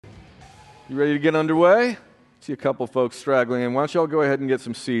You ready to get underway? See a couple folks straggling in. Why don't y'all go ahead and get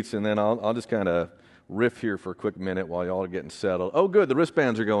some seats, and then I'll just kind of riff here for a quick minute while y'all are getting settled. Oh, good, the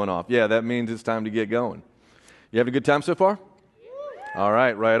wristbands are going off. Yeah, that means it's time to get going. You having a good time so far? All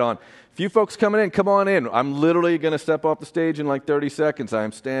right, right on. A few folks coming in, come on in. I'm literally going to step off the stage in like 30 seconds.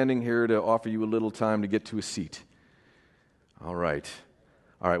 I'm standing here to offer you a little time to get to a seat. All right.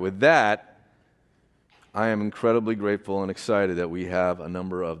 With that, I am incredibly grateful and excited that we have a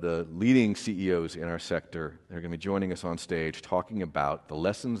number of the leading CEOs in our sector. They're going to be joining us on stage talking about the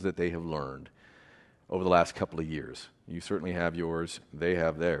lessons that they have learned over the last couple of years. You certainly have yours, they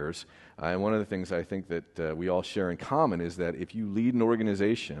have theirs. And one of the things I think that we all share in common is that if you lead an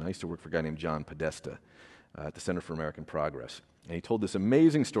organization, I used to work for a guy named John Podesta at the Center for American Progress, and he told this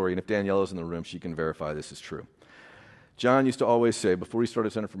amazing story, and if Daniela's in the room, she can verify this is true. John used to always say, before he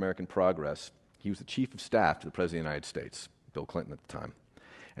started Center for American Progress, he was the chief of staff to the President of the United States, Bill Clinton at the time.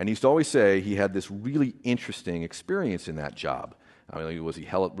 And he used to always say he had this really interesting experience in that job. Not only was he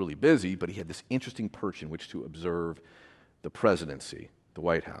really busy, but he had this interesting perch in which to observe the presidency, the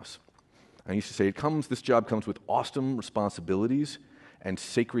White House. And he used to say, this job comes with awesome responsibilities and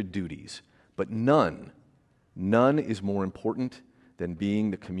sacred duties, but none is more important than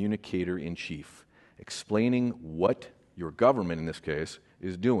being the communicator in chief, explaining what your government, in this case,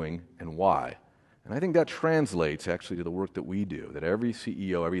 is doing and why. And I think that translates actually to the work that we do, that every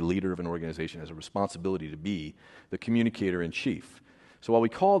CEO, every leader of an organization has a responsibility to be the communicator in chief. So while we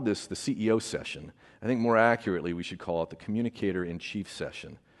called this the CEO session, I think more accurately we should call it the communicator in chief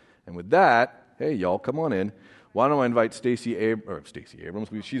session. And with that, hey y'all, come on in. Why don't I invite Stacey Abrams?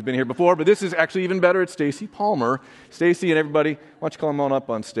 She's been here before, but this is actually even better. It's Stacey Palmer. Stacey and everybody, why don't you come on up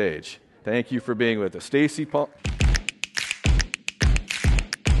on stage? Thank you for being with us. Stacey Palmer.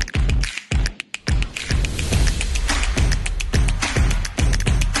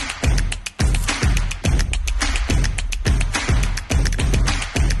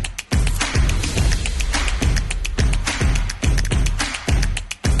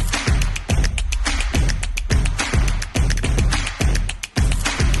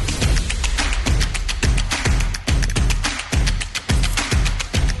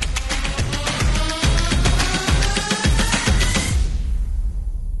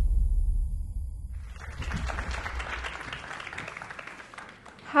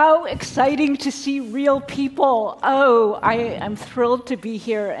 How exciting to see real people. Oh, I'm thrilled to be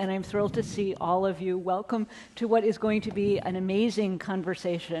here, and I'm thrilled to see all of you. Welcome to what is going to be an amazing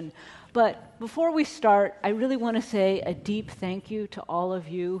conversation. But before we start, I really want to say a deep thank you to all of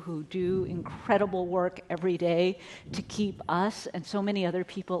you who do incredible work every day to keep us and so many other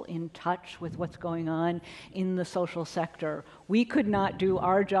people in touch with what's going on in the social sector. We could not do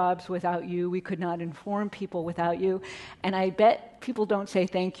our jobs without you. We could not inform people without you. And I bet people don't say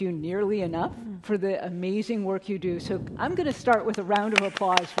thank you nearly enough for the amazing work you do. So I'm going to start with a round of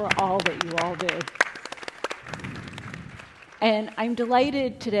applause for all that you all did. And I'm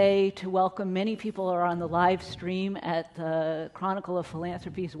delighted today to welcome many people who are on the live stream at the Chronicle of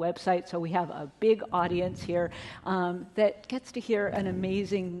Philanthropy's website. So we have a big audience here that gets to hear an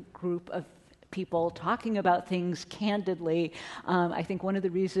amazing group of people talking about things candidly. I think one of the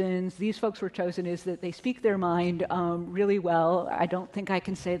reasons these folks were chosen is that they speak their mind really well. I don't think I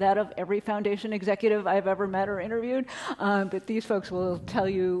can say that of every foundation executive I've ever met or interviewed, but these folks will tell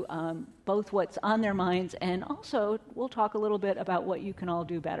you both what's on their minds, and also we'll talk a little bit about what you can all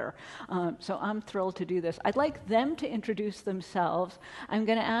do better. So I'm thrilled to do this. I'd like them to introduce themselves. I'm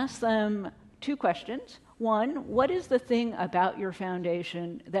going to ask them two questions. One, what is the thing about your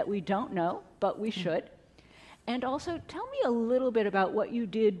foundation that we don't know, but we should? And also, tell me a little bit about what you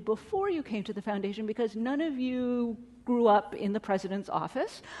did before you came to the foundation, because none of you grew up in the president's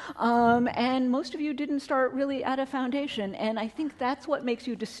office, and most of you didn't start really at a foundation, and I think that's what makes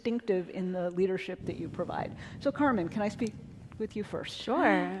you distinctive in the leadership that you provide. So Carmen, can I speak with you first?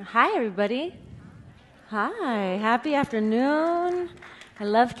 Sure. Hi, everybody. Hi. Happy afternoon. I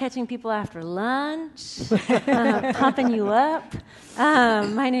love catching people after lunch, pumping you up.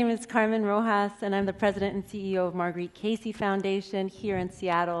 My name is Carmen Rojas, and I'm the president and CEO of Marguerite Casey Foundation here in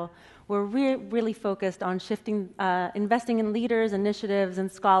Seattle. We're really focused on investing in leaders, initiatives,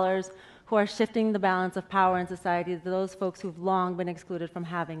 and scholars who are shifting the balance of power in society to those folks who've long been excluded from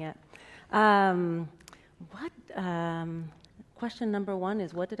having it. Question number one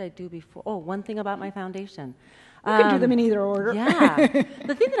is, what did I do before? Oh, one thing about my foundation. You can do them in either order. Yeah.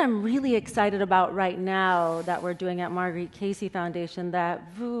 The thing that I'm really excited about right now that we're doing at Marguerite Casey Foundation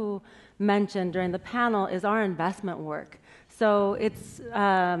that Vu mentioned during the panel is our investment work. So it's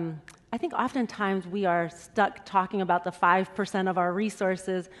I think oftentimes we are stuck talking about the 5% of our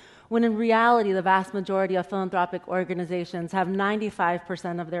resources, when in reality, the vast majority of philanthropic organizations have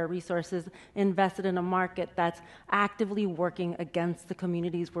 95% of their resources invested in a market that's actively working against the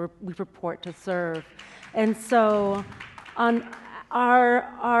communities we purport to serve. And so on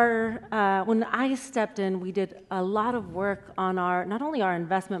when I stepped in, we did a lot of work on not only our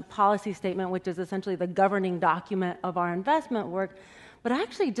investment policy statement, which is essentially the governing document of our investment work, but I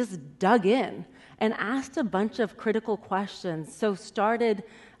actually just dug in and asked a bunch of critical questions. So started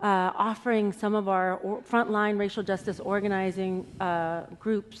offering some of our frontline racial justice organizing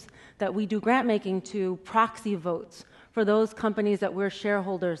groups that we do grant making to proxy votes for those companies that we're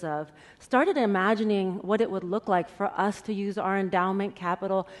shareholders of. Started imagining what it would look like for us to use our endowment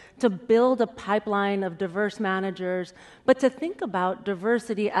capital to build a pipeline of diverse managers, but to think about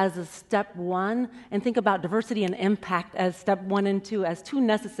diversity as a step one and think about diversity and impact as step 1 and 2 as two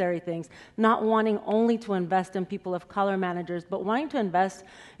necessary things, not wanting only to invest in people of color managers, but wanting to invest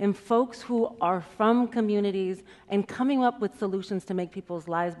in folks who are from communities and coming up with solutions to make people's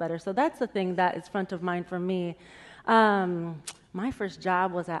lives better. So that's the thing that is front of mind for me. My first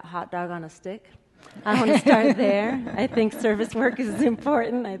job was at Hot Dog on a Stick. I want to start there. I think service work is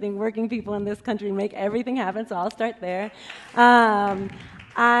important. I think working people in this country make everything happen, so I'll start there.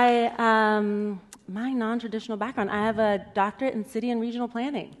 My non-traditional background, I have a doctorate in city and regional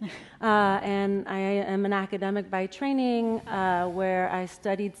planning, and I am an academic by training where I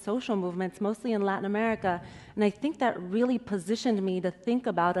studied social movements, mostly in Latin America, and I think that really positioned me to think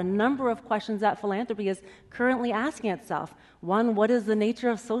about a number of questions that philanthropy is currently asking itself. One, what is the nature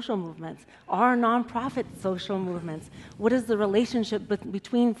of social movements? Are nonprofit social movements? What is the relationship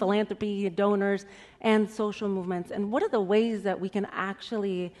between philanthropy, donors, and social movements? And what are the ways that we can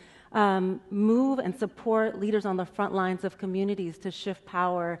actually move and support leaders on the front lines of communities to shift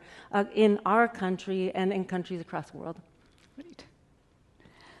power in our country and in countries across the world? Great.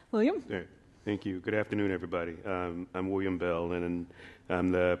 William? Thank you. Good afternoon, everybody. I'm William Bell, and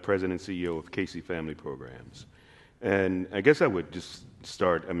I'm the president and CEO of Casey Family Programs. And I guess I would just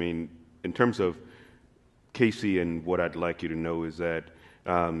start, in terms of Casey, and what I'd like you to know is that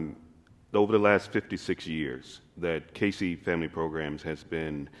over the last 56 years, that Casey Family Programs has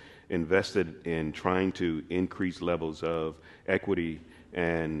been invested in trying to increase levels of equity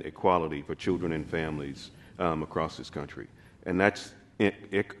and equality for children and families across this country. And that's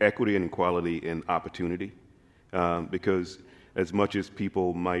equity and equality in opportunity, because as much as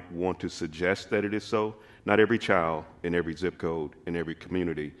people might want to suggest that it is so, not every child in every zip code in every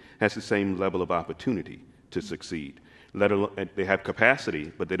community has the same level of opportunity to succeed. Let alone, they have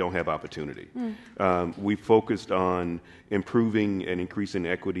capacity, but they don't have opportunity. We focused on improving and increasing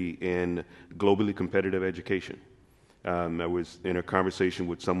equity in globally competitive education. I was in a conversation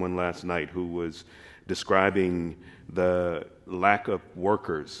with someone last night who was describing the lack of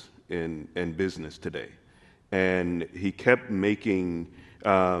workers in business today. And he kept making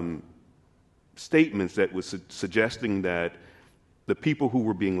statements that was suggesting that the people who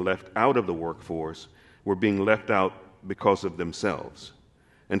were being left out of the workforce were being left out because of themselves.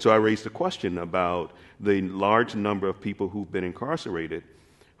 And so I raised a question about the large number of people who've been incarcerated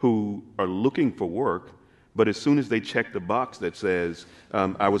who are looking for work, but as soon as they check the box that says,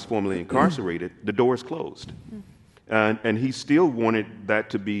 I was formerly incarcerated, the door is closed. And he still wanted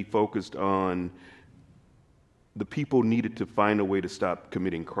that to be focused on the people needed to find a way to stop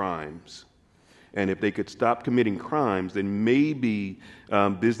committing crimes. And if they could stop committing crimes, then maybe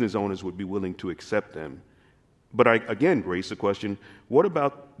business owners would be willing to accept them. But I, again, raise the question, what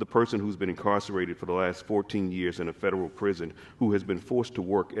about the person who's been incarcerated for the last 14 years in a federal prison who has been forced to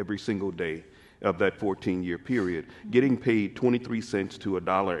work every single day of that 14-year period, getting paid 23 cents to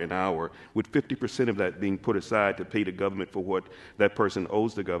 $1 an hour, with 50% of that being put aside to pay the government for what that person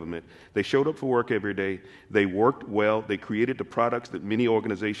owes the government? They showed up for work every day. They worked well. They created the products that many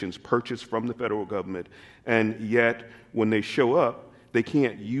organizations purchase from the federal government. And yet, when they show up, they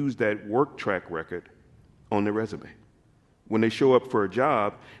can't use that work track record on their resume. When they show up for a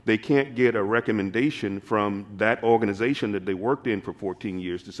job, they can't get a recommendation from that organization that they worked in for 14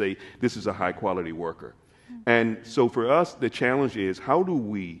 years to say, this is a high-quality worker. And so for us, the challenge is, how do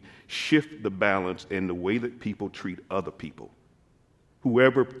we shift the balance in the way that people treat other people,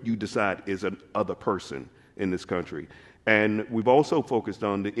 whoever you decide is an other person in this country? And we've also focused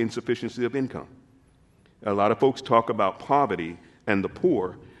on the insufficiency of income. A lot of folks talk about poverty and the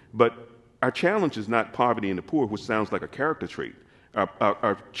poor, but our challenge is not poverty and the poor, which sounds like a character trait.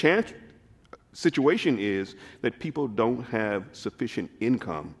 Our situation is that people don't have sufficient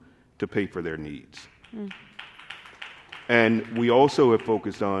income to pay for their needs. And we also have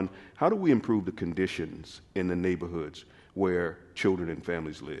focused on how do we improve the conditions in the neighborhoods where children and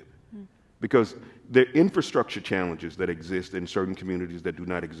families live. Because there are infrastructure challenges that exist in certain communities that do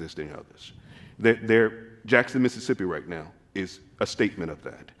not exist in others. Jackson, Mississippi right now is a statement of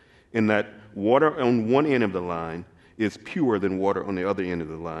that, in that water on one end of the line is purer than water on the other end of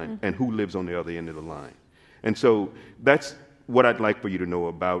the line, and who lives on the other end of the line. And so that's what I'd like for you to know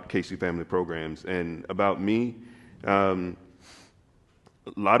about Casey Family Programs and about me. A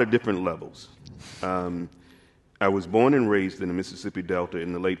lot of different levels. I was born and raised in the Mississippi Delta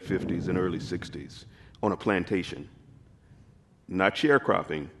in the late 50s and early 60s on a plantation. Not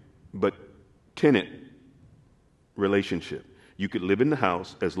sharecropping, but tenant relationship. You could live in the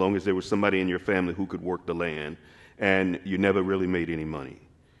house as long as there was somebody in your family who could work the land, and you never really made any money.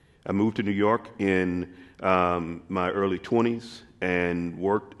 I moved to New York in my early 20s and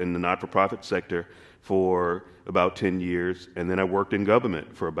worked in the not-for-profit sector for about 10 years, and then I worked in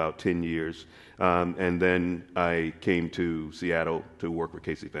government for about 10 years, and then I came to Seattle to work with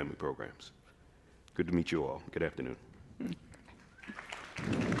Casey Family Programs. Good to meet you all. Good afternoon.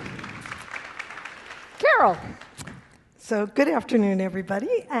 Carol. So good afternoon,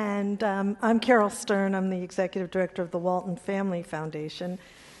 everybody. And I'm Carol Stern. I'm the executive director of the Walton Family Foundation.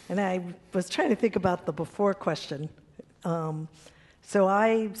 And I was trying to think about the before question. So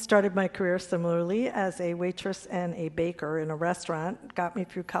I started my career similarly as a waitress and a baker in a restaurant, got me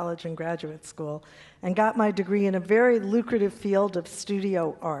through college and graduate school, and got my degree in a very lucrative field of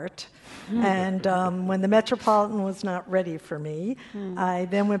studio art. And when the Metropolitan was not ready for me, I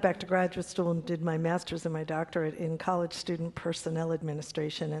then went back to graduate school and did my master's and my doctorate in college student personnel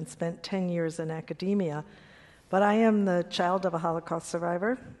administration and spent 10 years in academia. But I am the child of a Holocaust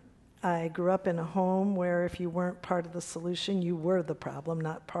survivor. I grew up in a home where if you weren't part of the solution, you were the problem,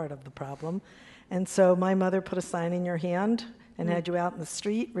 not part of the problem. And so my mother put a sign in your hand and had you out in the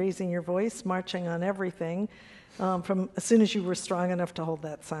street, raising your voice, marching on everything, from as soon as you were strong enough to hold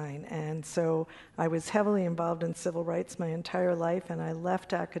that sign. And so I was heavily involved in civil rights my entire life, and I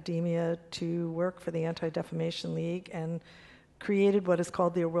left academia to work for the Anti-Defamation League and created what is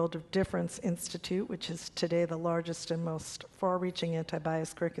called the A World of Difference Institute, which is today the largest and most far-reaching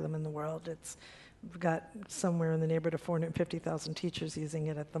anti-bias curriculum in the world. We've got somewhere in the neighborhood of 450,000 teachers using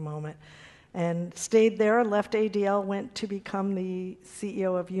it at the moment. And stayed there, left ADL, went to become the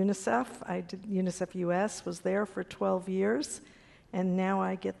CEO of UNICEF. I did UNICEF US, was there for 12 years, and now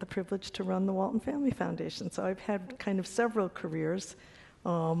I get the privilege to run the Walton Family Foundation. So I've had kind of several careers.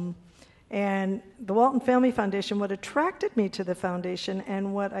 And the Walton Family Foundation, what attracted me to the foundation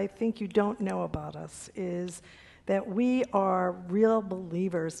and what I think you don't know about us is that we are real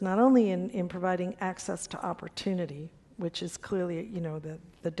believers, not only in providing access to opportunity, which is clearly,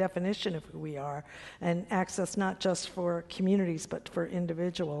 the definition of who we are, and access not just for communities but for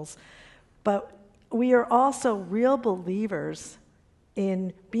individuals, but we are also real believers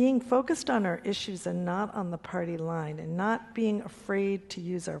in being focused on our issues and not on the party line, and not being afraid to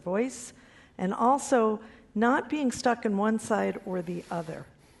use our voice, and also not being stuck in one side or the other.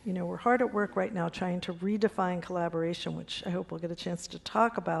 We're hard at work right now trying to redefine collaboration, which I hope we'll get a chance to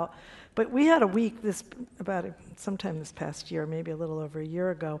talk about. But we had a week sometime this past year, maybe a little over a year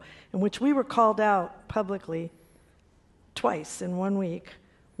ago, in which we were called out publicly twice in 1 week,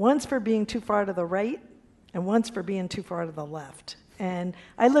 once for being too far to the right and once for being too far to the left. And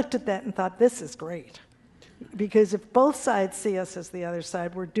I looked at that and thought, this is great. Because if both sides see us as the other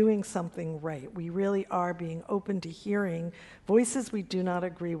side, we're doing something right. We really are being open to hearing voices we do not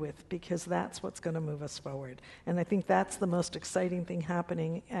agree with, because that's what's going to move us forward. And I think that's the most exciting thing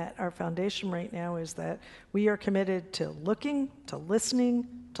happening at our foundation right now, is that we are committed to looking, to listening,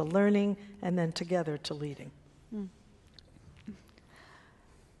 to learning, and then together to leading.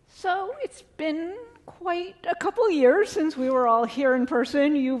 So it's been quite a couple years since we were all here in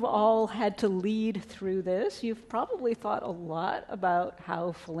person. You've all had to lead through this. You've probably thought a lot about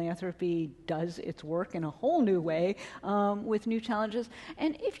how philanthropy does its work in a whole new way, with new challenges.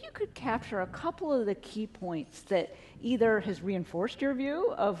 And if you could capture a couple of the key points that either has reinforced your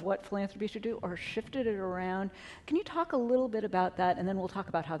view of what philanthropy should do or shifted it around, can you talk a little bit about that? And then we'll talk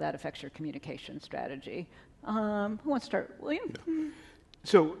about how that affects your communication strategy. Who wants to start? William? Yeah.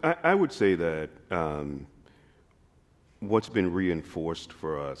 So I would say that what's been reinforced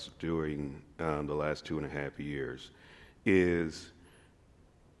for us during the last 2.5 years is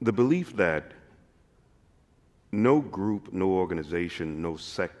the belief that no group, no organization, no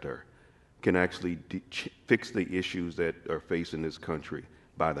sector can actually fix the issues that are facing this country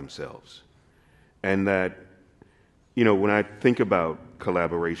by themselves. And that, when I think about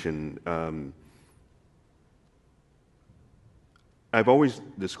collaboration, I've always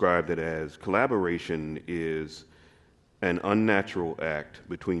described it as collaboration is an unnatural act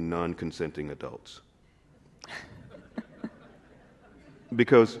between non-consenting adults.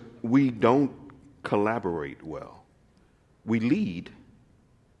 Because we don't collaborate well. We lead,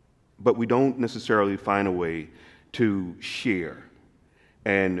 but we don't necessarily find a way to share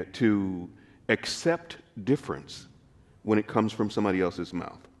and to accept difference when it comes from somebody else's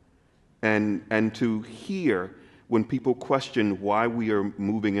mouth. And to hear when people question why we are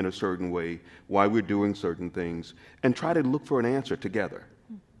moving in a certain way, why we're doing certain things, and try to look for an answer together.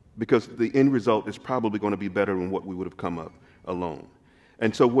 Because the end result is probably going to be better than what we would have come up alone.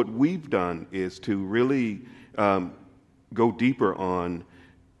 And so what we've done is to really go deeper on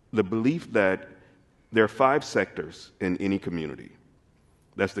the belief that there are 5 sectors in any community.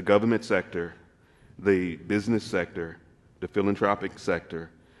 That's the government sector, the business sector, the philanthropic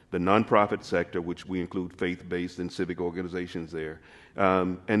sector, the nonprofit sector, which we include faith-based and civic organizations there,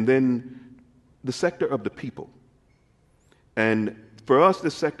 and then the sector of the people. And for us,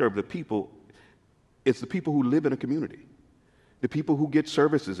 the sector of the people, it's the people who live in a community, the people who get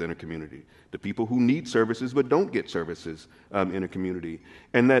services in a community, the people who need services but don't get services in a community,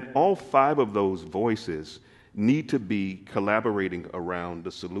 and that all 5 of those voices need to be collaborating around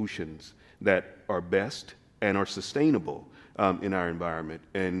the solutions that are best and are sustainable in our environment.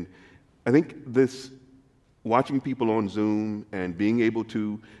 And I think this, watching people on Zoom and being able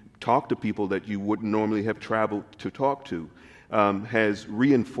to talk to people that you wouldn't normally have traveled to talk to, has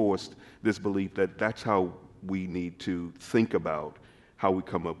reinforced this belief that that's how we need to think about how we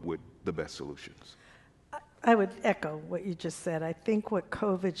come up with the best solutions. I would echo what you just said. I think what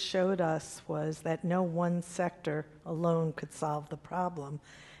COVID showed us was that no one sector alone could solve the problem.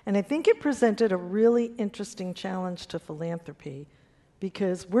 And I think it presented a really interesting challenge to philanthropy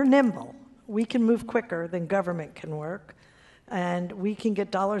because we're nimble. We can move quicker than government can work, and we can get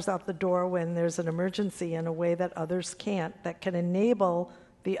dollars out the door when there's an emergency in a way that others can't, that can enable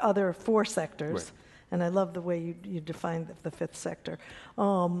the other 4 sectors. Right. And I love the way you defined the 5th sector.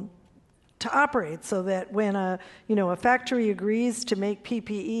 To operate so that when a factory agrees to make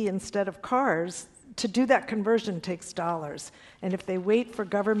PPE instead of cars, to do that conversion takes dollars. And if they wait for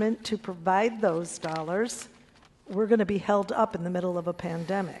government to provide those dollars, we're going to be held up in the middle of a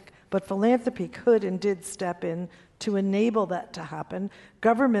pandemic. But philanthropy could and did step in to enable that to happen.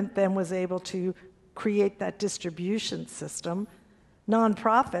 Government then was able to create that distribution system.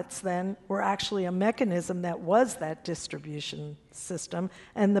 Nonprofits then were actually a mechanism that was that distribution system,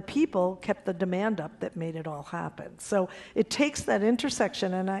 and the people kept the demand up that made it all happen. So it takes that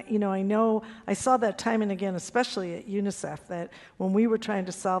intersection, and I know I saw that time and again, especially at UNICEF, that when we were trying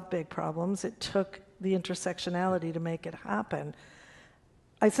to solve big problems, it took the intersectionality to make it happen.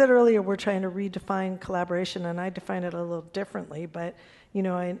 I said earlier we're trying to redefine collaboration, and I define it a little differently, but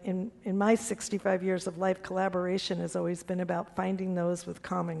in my 65 years of life, collaboration has always been about finding those with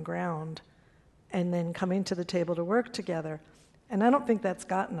common ground and then coming to the table to work together. And I don't think that's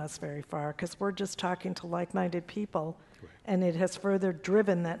gotten us very far because we're just talking to like-minded people, right. And it has further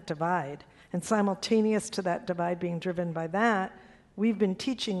driven that divide. And simultaneous to that divide being driven by that, we've been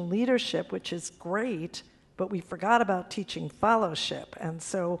teaching leadership, which is great, but we forgot about teaching fellowship. And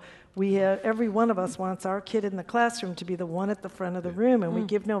so every one of us wants our kid in the classroom to be the one at the front of the room, and we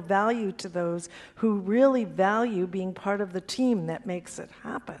give no value to those who really value being part of the team that makes it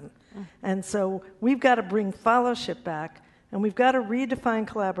happen. And so we've got to bring fellowship back, and we've got to redefine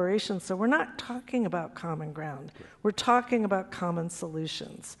collaboration. So we're not talking about common ground. We're talking about common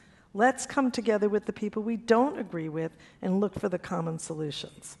solutions. Let's come together with the people we don't agree with and look for the common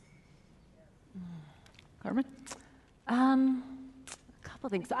solutions. Carmen? A couple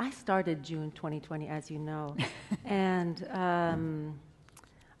things. So I started June 2020, as you know, and a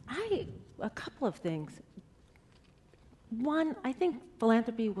couple of things. One, I think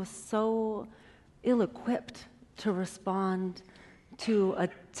philanthropy was so ill-equipped to respond to a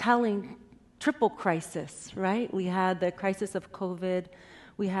telling triple crisis, right? We had the crisis of COVID,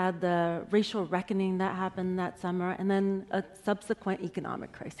 we had the racial reckoning that happened that summer, and then a subsequent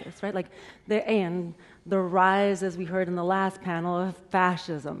economic crisis, right? And the rise, as we heard in the last panel, of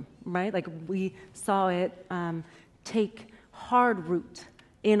fascism, right? We saw it take hard root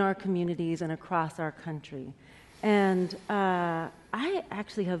in our communities and across our country. And I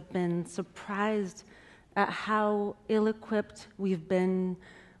actually have been surprised at how ill-equipped we've been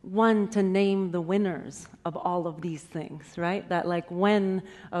one, to name the winners of all of these things, right? That like when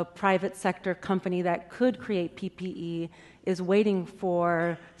a private sector company that could create PPE is waiting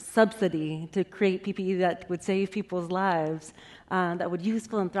for subsidy to create PPE that would save people's lives, that would use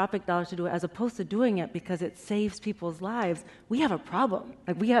philanthropic dollars to do it, as opposed to doing it because it saves people's lives, we have a problem.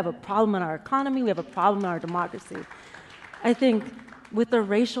 Like we have a problem in our economy, we have a problem in our democracy. I think with the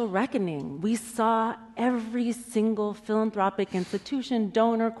racial reckoning, we saw every single philanthropic institution,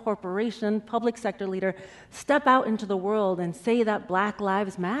 donor, corporation, public sector leader step out into the world and say that Black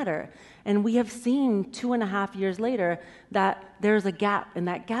lives matter. And we have seen 2.5 years later that there's a gap, and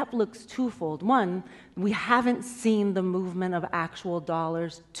that gap looks twofold. One, we haven't seen the movement of actual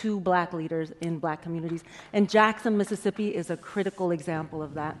dollars to Black leaders in Black communities, and Jackson, Mississippi is a critical example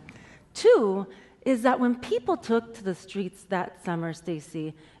of that. Two, is that when people took to the streets that summer,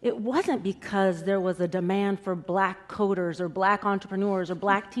 Stacey, it wasn't because there was a demand for Black coders or Black entrepreneurs or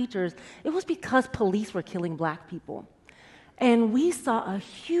Black teachers. It was because police were killing Black people. And we saw a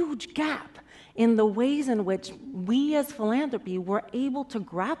huge gap in the ways in which we as philanthropy were able to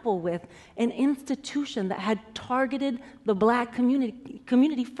grapple with an institution that had targeted the Black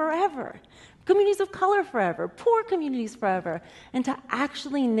community forever. Communities of color forever, poor communities forever, and to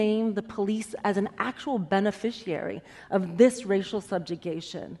actually name the police as an actual beneficiary of this racial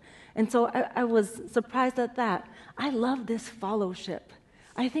subjugation. And so I was surprised at that. I love this fellowship.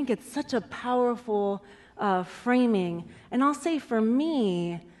 I think it's such a powerful framing. And I'll say for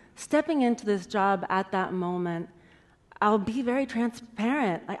me, stepping into this job at that moment, I'll be very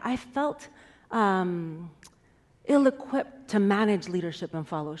transparent. I felt ill-equipped to manage leadership and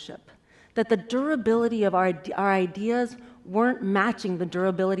fellowship. That the durability of our ideas weren't matching the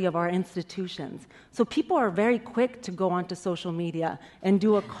durability of our institutions. So people are very quick to go onto social media and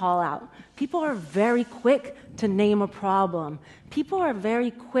do a call out. People are very quick to name a problem. People are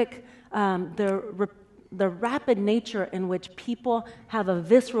very quick, the rapid nature in which people have a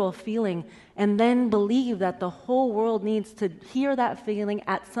visceral feeling and then believe that the whole world needs to hear that feeling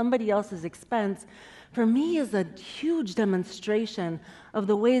at somebody else's expense, for me is a huge demonstration of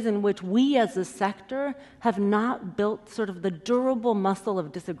the ways in which we as a sector have not built sort of the durable muscle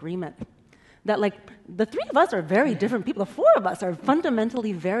of disagreement. That like the three of us are very different people, the four of us are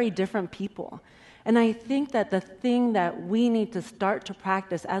fundamentally very different people. And I think that the thing that we need to start to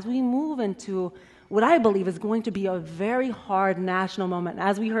practice as we move into what I believe is going to be a very hard national moment,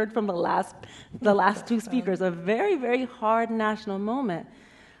 as we heard from the last two speakers, a very, very hard national moment,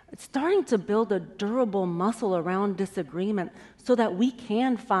 it's starting to build a durable muscle around disagreement so that we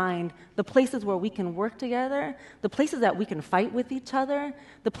can find the places where we can work together, the places that we can fight with each other,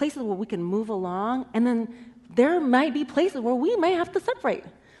 the places where we can move along, and then there might be places where we may have to separate,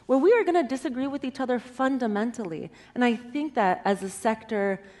 where we are going to disagree with each other fundamentally. And I think that as a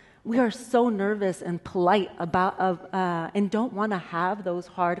sector, we are so nervous and polite about and don't want to have those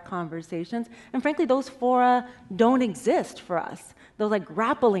hard conversations. And frankly, those fora don't exist for us. Those like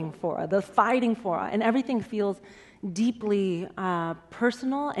grappling fora, the fighting fora, and everything feels deeply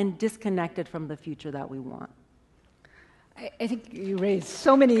personal and disconnected from the future that we want. I think you raised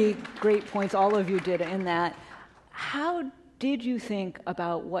so many great points, all of you did, in that. How did you think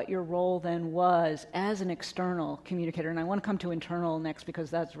about what your role then was as an external communicator? And I want to come to internal next because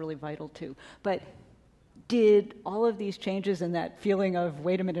that's really vital too. But did all of these changes and that feeling of,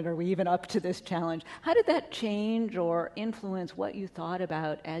 wait a minute, are we even up to this challenge? How did that change or influence what you thought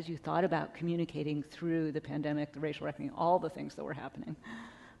about as you thought about communicating through the pandemic, the racial reckoning, all the things that were happening?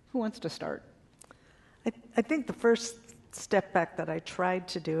 Who wants to start? I think the first step back that I tried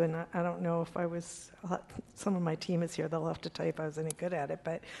to do, and I don't know if I was, some of my team is here, they'll have to tell you if I was any good at it,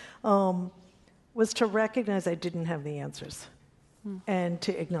 but was to recognize I didn't have the answers and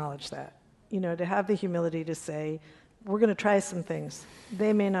to acknowledge that. You know, to have the humility to say, we're going to try some things.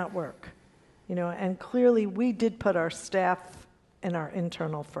 They may not work. You know, and clearly we did put our staff and our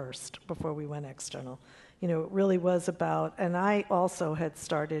internal first before we went external. You know, it really was about, and I also had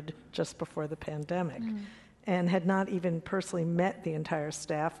started just before the pandemic and had not even personally met the entire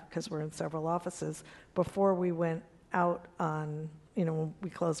staff because we're in several offices before we went out on, you know, when we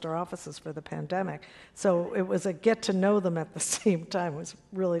closed our offices for the pandemic. So it was a get to know them at the same time. It was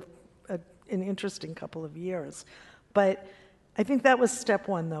really an interesting couple of years. But I think that was step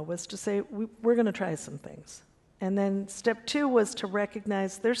one, though, was to say, we're going to try some things. And then step two was to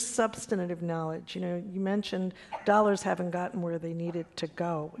recognize there's substantive knowledge. You know, you mentioned dollars haven't gotten where they needed to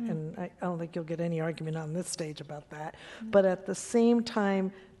go, and I don't think you'll get any argument on this stage about that. But at the same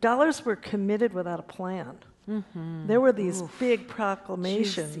time, dollars were committed without a plan. There were these big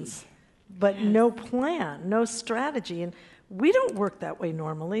proclamations, but no plan, no strategy. And We don't work that way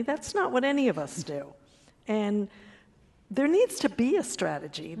normally. That's not what any of us do. And there needs to be a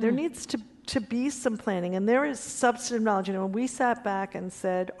strategy. There needs to be some planning, and there is substantive knowledge. When we sat back and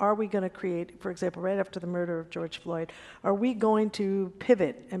said, are we going to create, for example, right after the murder of George Floyd, are we going to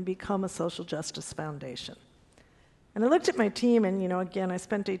pivot and become a social justice foundation? And I looked at my team, and again, I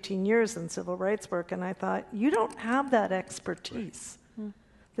spent 18 years in civil rights work, and I thought, you don't have that expertise.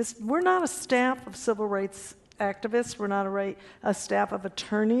 We're not a staff of civil rights activists. We're not a staff of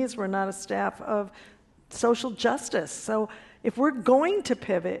attorneys. We're not a staff of social justice. So if we're going to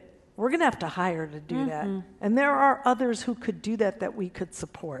pivot, we're going to have to hire to do that. And there are others who could do that we could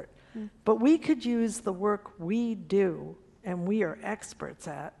support. But we could use the work we do, and we are experts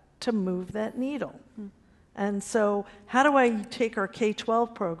at, to move that needle. And so how do I take our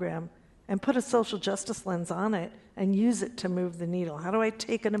K-12 program and put a social justice lens on it and use it to move the needle? How do I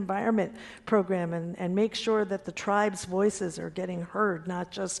take an environment program and make sure that the tribe's voices are getting heard,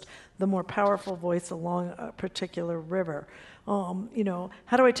 not just the more powerful voice along a particular river?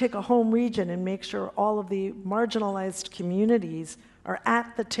 How do I take a home region and make sure all of the marginalized communities are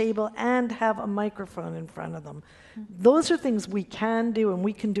at the table and have a microphone in front of them? Those are things we can do, and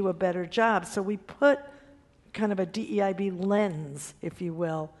we can do a better job. So we put kind of a DEIB lens, if you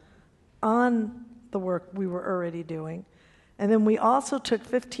will, on the work we were already doing. And then we also took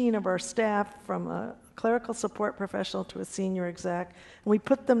 15 of our staff, from a clerical support professional to a senior exec, and we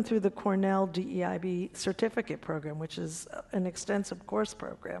put them through the Cornell DEIB certificate program, which is an extensive course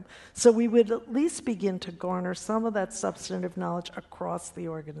program. So we would at least begin to garner some of that substantive knowledge across the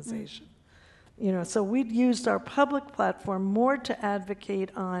organization. So we'd used our public platform more to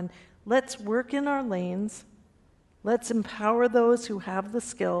advocate on, let's work in our lanes, let's empower those who have the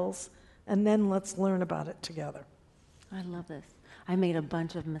skills, and then let's learn about it together. I love this. I made a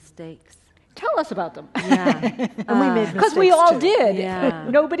bunch of mistakes. Tell us about them. Yeah. And we made mistakes Because we all too. did. Yeah.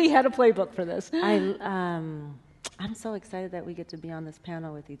 Nobody had a playbook for this. I'm so excited that we get to be on this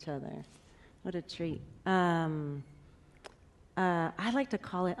panel with each other. What a treat. I like to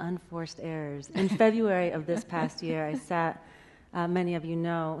call it unforced errors. In February of this past year, I sat, many of you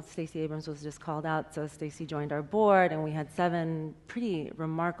know, Stacey Abrams was just called out, so Stacey joined our board, and we had 7 pretty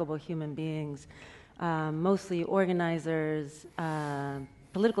remarkable human beings, mostly organizers,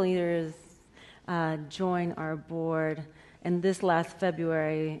 political leaders, join our board. And this last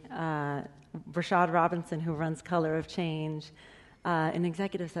February, Rashad Robinson, who runs Color of Change, in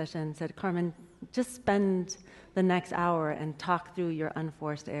executive session said, Carmen, just spend the next hour and talk through your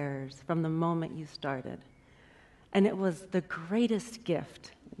unforced errors from the moment you started. And it was the greatest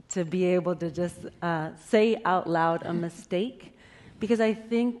gift to be able to just say out loud a mistake, because I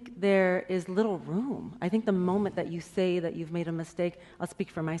think there is little room. I think the moment that you say that you've made a mistake, I'll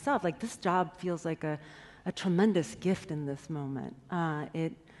speak for myself, like this job feels like a tremendous gift in this moment.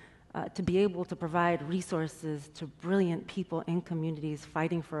 To be able to provide resources to brilliant people in communities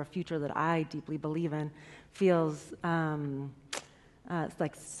fighting for a future that I deeply believe in feels it's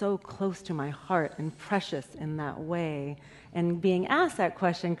like so close to my heart and precious in that way. And being asked that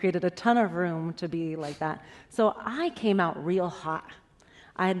question created a ton of room to be like that. So I came out real hot.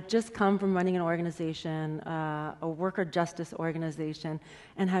 I had just come from running an organization, a worker justice organization,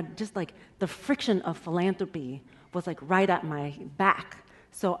 and had just like the friction of philanthropy was like right at my back.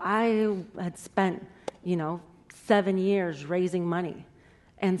 So I had spent, 7 years raising money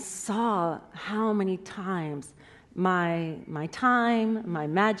and saw how many times my time, my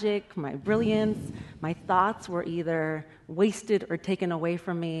magic, my brilliance, my thoughts were either wasted or taken away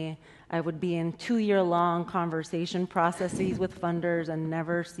from me. I would be in 2-year-long conversation processes with funders and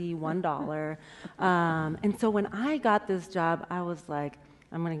never see $1. And so when I got this job, I was like,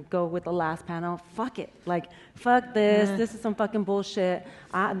 I'm going to go with the last panel. Fuck it. Like, fuck this. This is some fucking bullshit.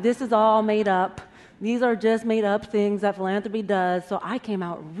 This is all made up. These are just made up things that philanthropy does. So I came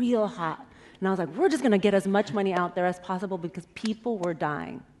out real hot. And I was like, we're just going to get as much money out there as possible because people were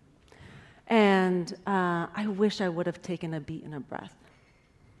dying. And I wish I would have taken a beat and a breath.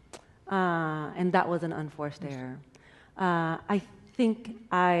 And that was an unforced error. I think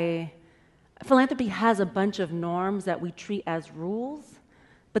philanthropy has a bunch of norms that we treat as rules.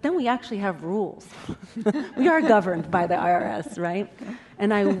 But then we actually have rules. We are governed by the IRS, right?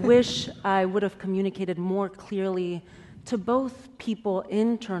 And I wish I would have communicated more clearly to both people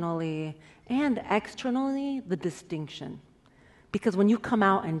internally and externally the distinction. Because when you come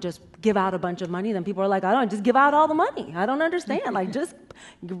out and just give out a bunch of money, then people are like, I don't just give out all the money. I don't understand. Like, just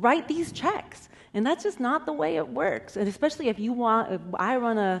write these checks. And that's just not the way it works. And especially if I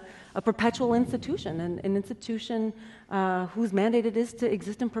run a perpetual institution, an institution whose mandate it is to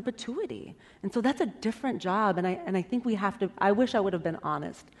exist in perpetuity. And so that's a different job. And I think I wish I would have been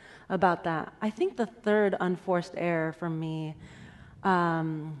honest about that. I think the third unforced error for me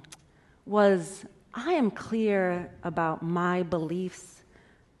was I am clear about my beliefs,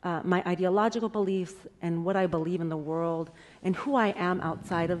 my ideological beliefs, and what I believe in the world, and who I am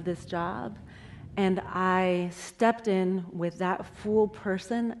outside of this job. And I stepped in with that full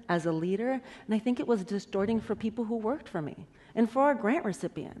person as a leader, and I think it was distorting for people who worked for me and for our grant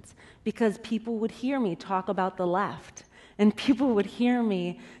recipients, because people would hear me talk about the left, and people would hear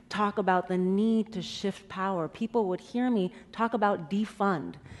me talk about the need to shift power. People would hear me talk about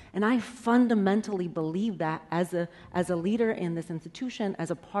defund. And I fundamentally believe that as a leader in this institution, as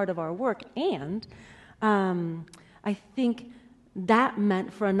a part of our work. And I think that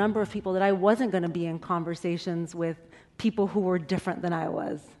meant for a number of people that I wasn't going to be in conversations with people who were different than I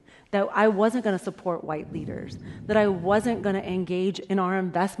was, that I wasn't going to support white leaders, that I wasn't going to engage in our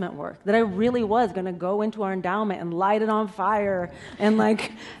investment work, that I really was going to go into our endowment and light it on fire. And I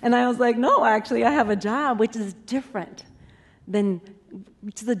was like, no, actually, I have a job which is a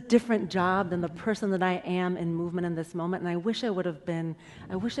different job than the person that I am in movement in this moment. And I wish I would have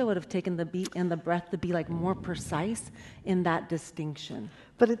taken the beat and the breath to be more precise in that distinction.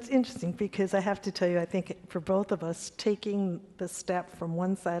 But it's interesting because I have to tell you, I think for both of us, taking the step from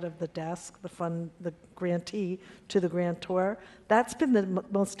one side of the desk, the grantee, to the grantor, that's been the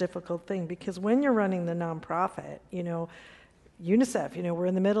most difficult thing, because when you're running the nonprofit, UNICEF, we're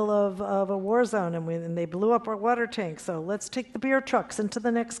in the middle of a war zone, and they blew up our water tank, so let's take the beer trucks into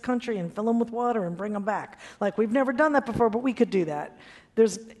the next country and fill them with water and bring them back. We've never done that before, but we could do that.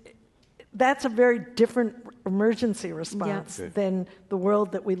 That's a very different emergency response than the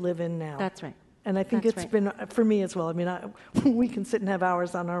world that we live in now. That's right. And I think it's been, for me as well, we can sit and have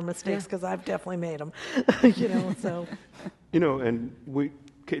hours on our mistakes, because I've definitely made them, so. And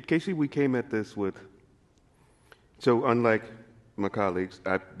Casey, we came at this so unlike my colleagues,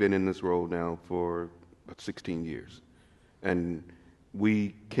 I've been in this role now for about 16 years. And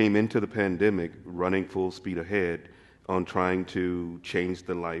we came into the pandemic running full speed ahead on trying to change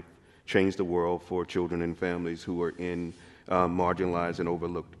the world for children and families who are in marginalized and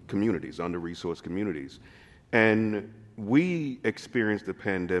overlooked communities, under-resourced communities. And we experienced the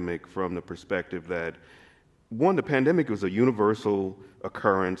pandemic from the perspective that, one, the pandemic was a universal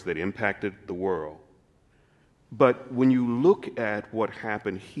occurrence that impacted the world. But when you look at what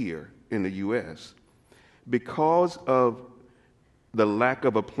happened here in the U.S., because of the lack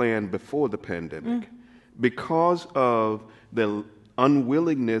of a plan before the pandemic, because of the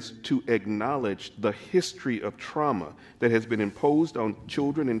unwillingness to acknowledge the history of trauma that has been imposed on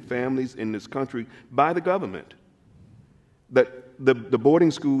children and families in this country by the government, that the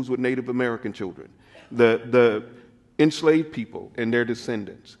boarding schools with Native American children, the enslaved people and their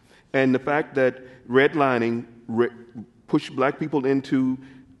descendants, and the fact that redlining pushed black people into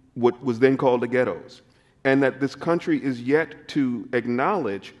what was then called the ghettos, and that this country is yet to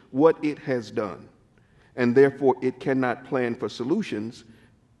acknowledge what it has done, and therefore it cannot plan for solutions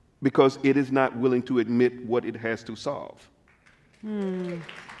because it is not willing to admit what it has to solve.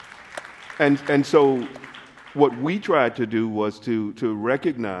 And so what we tried to do was to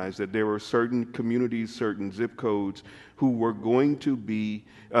recognize that there were certain communities, certain zip codes who were going to be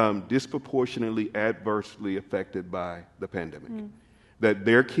disproportionately adversely affected by the pandemic. That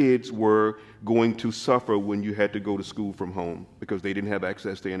their kids were going to suffer when you had to go to school from home because they didn't have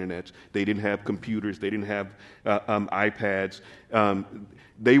access to internet, they didn't have computers, they didn't have iPads.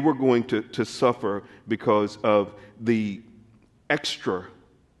 They were going to suffer because of the extra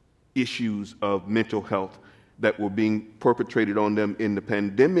issues of mental health that were being perpetrated on them in the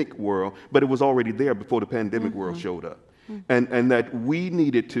pandemic world, but it was already there before the pandemic world showed up. And that we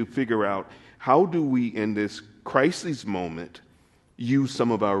needed to figure out, how do we, in this crisis moment, use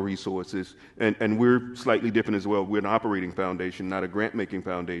some of our resources, and we're slightly different as well. We're an operating foundation, not a grant-making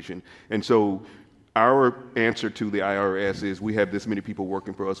foundation. And so our answer to the IRS is, we have this many people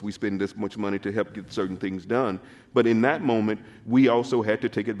working for us, we spend this much money to help get certain things done. But in that moment, we also had to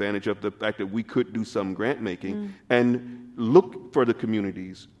take advantage of the fact that we could do some grant-making and look for the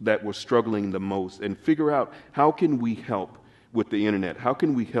communities that were struggling the most and figure out, how can we help with the internet? How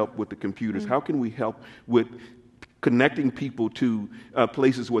can we help with the computers? How can we help with connecting people to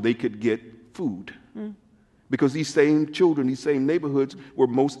places where they could get food? Because these same children, these same neighborhoods were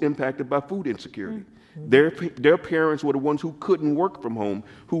most impacted by food insecurity. Their parents were the ones who couldn't work from home,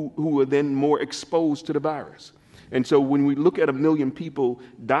 who were then more exposed to the virus. And so when we look at 1 million people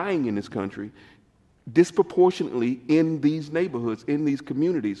dying in this country, disproportionately in these neighborhoods, in these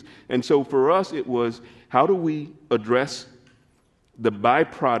communities. And so for us, it was, how do we address the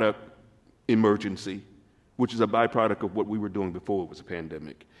byproduct emergency, which is a byproduct of what we were doing before it was a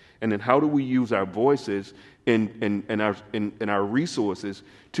pandemic? And then how do we use our voices and our resources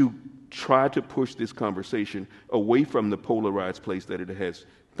to try to push this conversation away from the polarized place that it has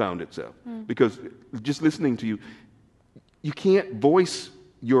found itself? Because just listening to you, you can't voice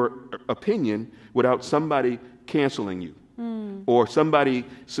your opinion without somebody canceling you or somebody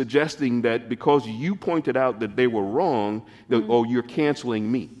suggesting that because you pointed out that they were wrong, that, oh, you're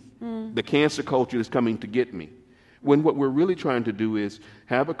canceling me. The cancer culture is coming to get me. When what we're really trying to do is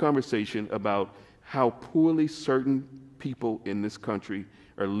have a conversation about how poorly certain people in this country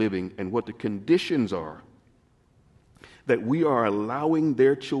are living and what the conditions are that we are allowing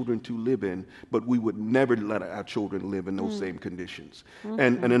their children to live in, but we would never let our children live in those same conditions.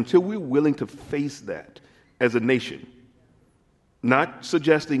 And until we're willing to face that as a nation, not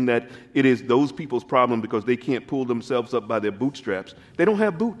suggesting that it is those people's problem because they can't pull themselves up by their bootstraps. They don't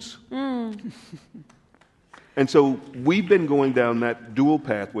have boots. And so we've been going down that dual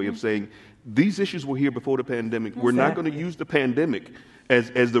pathway of saying, these issues were here before the pandemic. We're not going to use the pandemic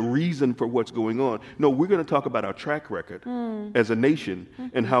as the reason for what's going on. No, we're going to talk about our track record as a nation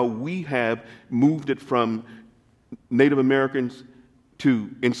and how we have moved it from Native Americans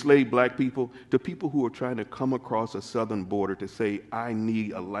to enslaved black people to people who are trying to come across a southern border to say, I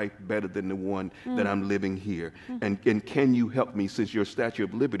need a life better than the one that I'm living here. And can you help me, since your Statue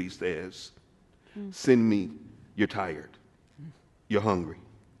of Liberty says, send me, you're tired, you're hungry.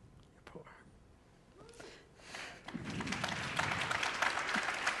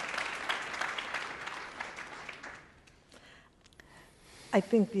 I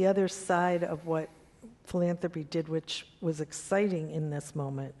think the other side of what philanthropy did, which was exciting in this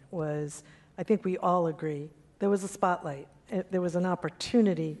moment, was I think we all agree there was a spotlight. There was an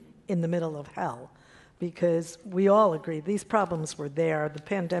opportunity in the middle of hell, because we all agree these problems were there. The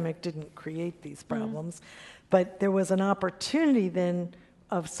pandemic didn't create these problems, but there was an opportunity then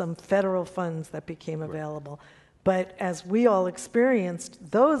of some federal funds that became available. But as we all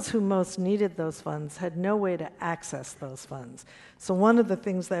experienced, those who most needed those funds had no way to access those funds. So one of the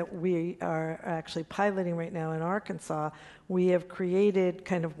things that we are actually piloting right now in Arkansas, we have created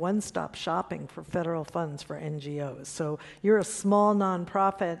kind of one-stop shopping for federal funds for NGOs. So you're a small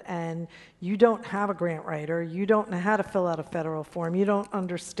nonprofit and you don't have a grant writer, you don't know how to fill out a federal form, you don't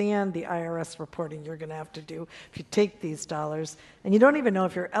understand the IRS reporting you're going to have to do if you take these dollars, and you don't even know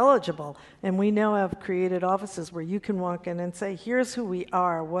if you're eligible. And we now have created offices where you can walk in and say, here's who we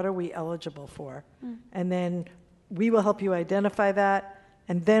are, what are we eligible for? And then we will help you identify that,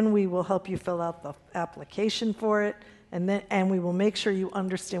 and then we will help you fill out the application for it, and we will make sure you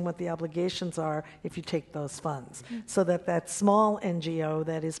understand what the obligations are if you take those funds, so that that small NGO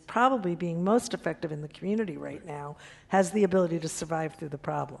that is probably being most effective in the community right now has the ability to survive through the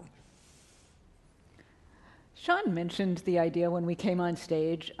problem. Sean mentioned the idea when we came on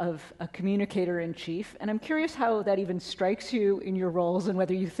stage of a communicator-in-chief, and I'm curious how that even strikes you in your roles and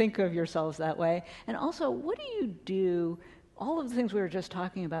whether you think of yourselves that way. And also, what do you do, all of the things we were just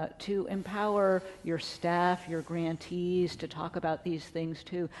talking about, to empower your staff, your grantees, to talk about these things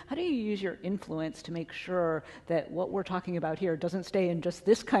too? How do you use your influence to make sure that what we're talking about here doesn't stay in just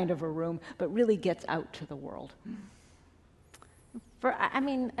this kind of a room, but really gets out to the world?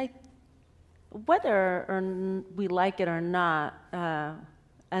 Whether we like it or not,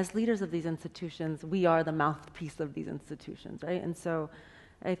 as leaders of these institutions, we are the mouthpiece of these institutions, right? And so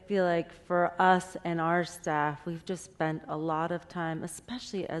I feel like for us and our staff, we've just spent a lot of time,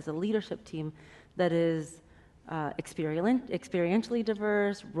 especially as a leadership team that is experientially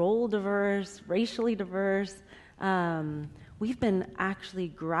diverse, role diverse, racially diverse. We've been actually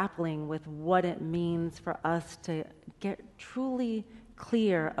grappling with what it means for us to get truly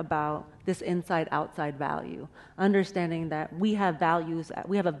clear about this inside-outside value, understanding that we have values,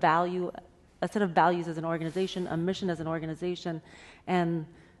 we have a set of values as an organization, a mission as an organization, and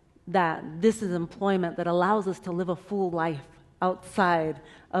that this is employment that allows us to live a full life outside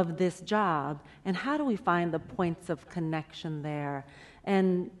of this job. And how do we find the points of connection there?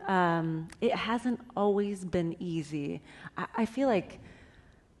 And it hasn't always been easy. I feel like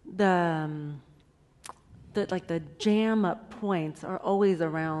the jam-up points are always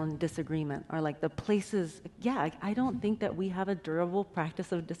around disagreement, or like the places, I don't think that we have a durable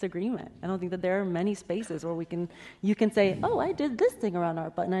practice of disagreement. I don't think that there are many spaces where you can say, oh, I did this thing around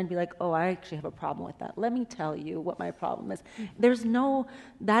art, but and I'd be like, oh, I actually have a problem with that. Let me tell you what my problem is.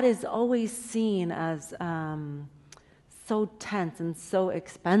 That is always seen as so tense and so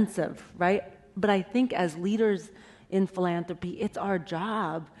expensive, right? But I think as leaders in philanthropy, it's our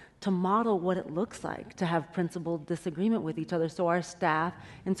job to model what it looks like to have principled disagreement with each other so our staff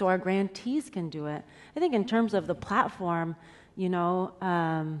and so our grantees can do it. I think in terms of the platform,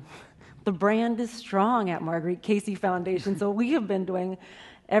 the brand is strong at Marguerite Casey Foundation. So we have been doing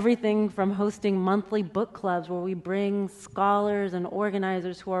everything from hosting monthly book clubs where we bring scholars and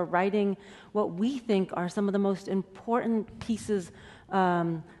organizers who are writing what we think are some of the most important pieces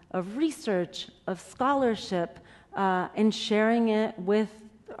of research, of scholarship, and sharing it with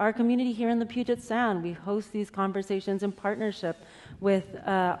our community here in the Puget Sound. We host these conversations in partnership with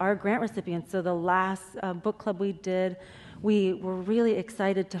our grant recipients. So the last book club we did, we were really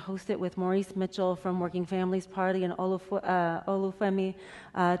excited to host it with Maurice Mitchell from Working Families Party and Olufemi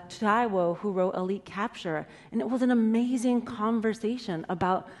Taiwo, who wrote Elite Capture. And it was an amazing conversation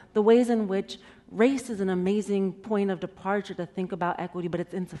about the ways in which race is an amazing point of departure to think about equity, but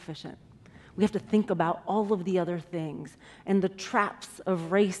it's insufficient. We have to think about all of the other things and the traps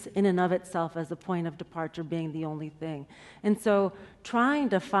of race in and of itself as a point of departure being the only thing. And so trying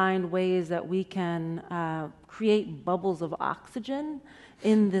to find ways that we can create bubbles of oxygen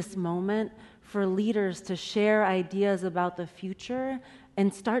in this moment for leaders to share ideas about the future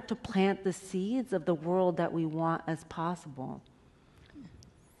and start to plant the seeds of the world that we want as possible.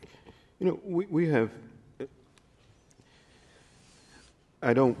 We have,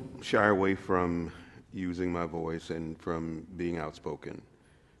 I don't shy away from using my voice and from being outspoken,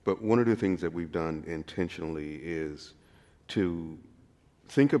 but one of the things that we've done intentionally is to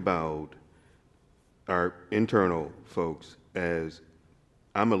think about our internal folks as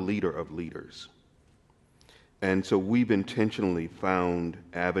I'm a leader of leaders. And so we've intentionally found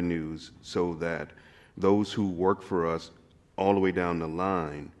avenues so that those who work for us all the way down the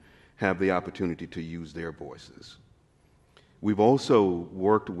line have the opportunity to use their voices. We've also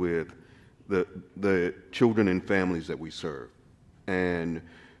worked with the children and families that we serve, and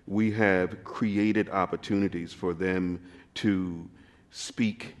we have created opportunities for them to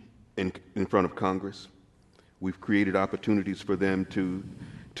speak in front of Congress. We've created opportunities for them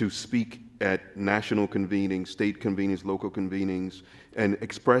to speak at national convenings, state convenings, local convenings, and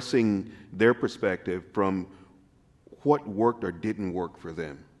expressing their perspective from what worked or didn't work for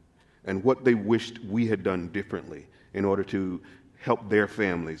them and what they wished we had done differently in order to help their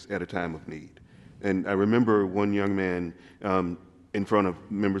families at a time of need. And I remember one young man in front of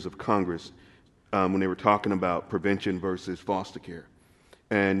members of Congress when they were talking about prevention versus foster care.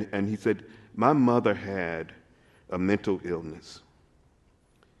 And he said, my mother had a mental illness.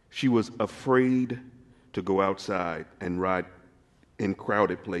 She was afraid to go outside and ride in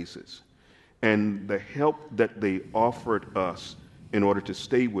crowded places. And the help that they offered us in order to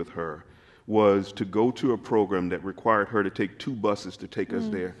stay with her was to go to a program that required her to take 2 buses to take us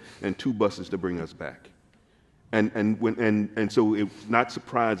there and 2 buses to bring us back. And so it's not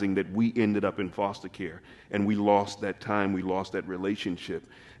surprising that we ended up in foster care and we lost that time, we lost that relationship,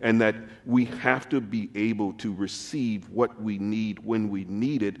 and that we have to be able to receive what we need when we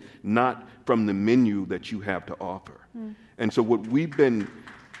need it, not from the menu that you have to offer. And so what we've been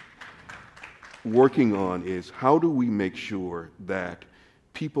working on is how do we make sure that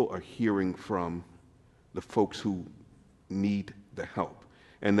people are hearing from the folks who need the help,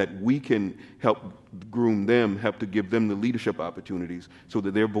 and that we can help groom them, help to give them the leadership opportunities so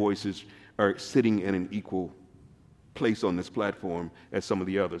that their voices are sitting in an equal place on this platform as some of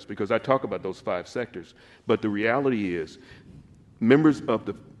the others. Because I talk about those 5 sectors, but the reality is members of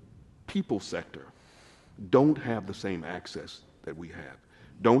the people sector don't have the same access that we have,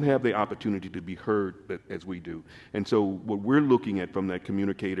 don't have the opportunity to be heard as we do. And so what we're looking at from that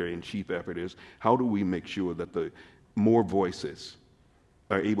communicator-in-chief effort is how do we make sure that the more voices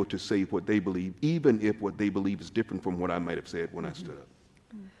are able to say what they believe, even if what they believe is different from what I might have said when I stood up.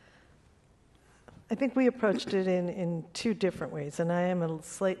 I think we approached it in 2 different ways, and I am a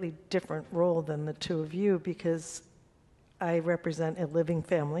slightly different role than the 2 of you because I represent a living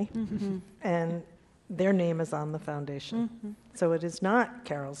family, and their name is on the foundation. So it is not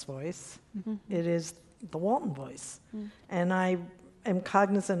Carol's voice, it is the Walton voice. And I am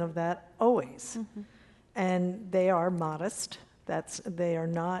cognizant of that always. And they are modest. They are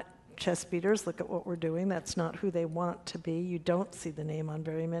not chest beaters. Look at what we're doing. That's not who they want to be. You don't see the name on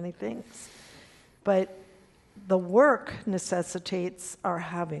very many things. But the work necessitates our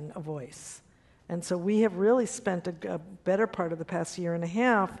having a voice. And so we have really spent a better part of the past year and a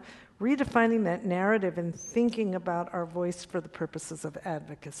half redefining that narrative and thinking about our voice for the purposes of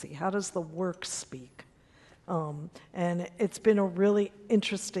advocacy. How does the work speak? And it's been a really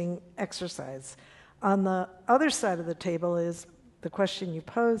interesting exercise. On the other side of the table is the question you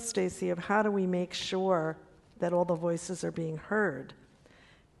posed, Stacy, of how do we make sure that all the voices are being heard.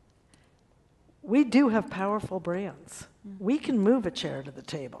 We do have powerful brands. We can move a chair to the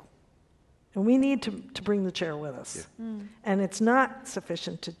table. And we need to bring the chair with us. Yeah. And it's not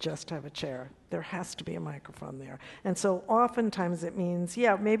sufficient to just have a chair. There has to be a microphone there. And so oftentimes it means,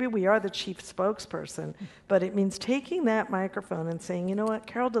 yeah, maybe we are the chief spokesperson, but it means taking that microphone and saying, you know what,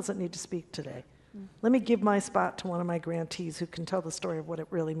 Carol doesn't need to speak today. Let me give my spot to one of my grantees who can tell the story of what it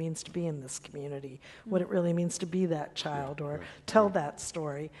really means to be in this community, what it really means to be that child, or tell that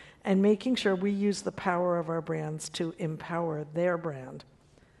story, and making sure we use the power of our brands to empower their brand.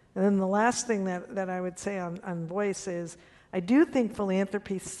 And then the last thing that I would say on voice is, I do think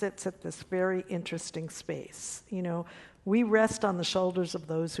philanthropy sits at this very interesting space. You know, we rest on the shoulders of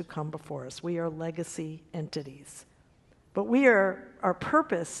those who come before us. We are legacy entities. But our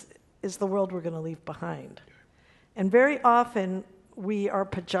purpose is the world we're going to leave behind. And very often, we are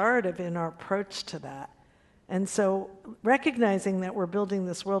pejorative in our approach to that. And so recognizing that we're building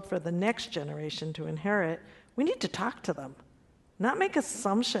this world for the next generation to inherit, we need to talk to them. Not make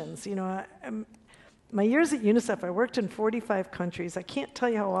assumptions. You know, my years at UNICEF, I worked in 45 countries. I can't tell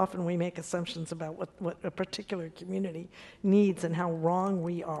you how often we make assumptions about what a particular community needs and how wrong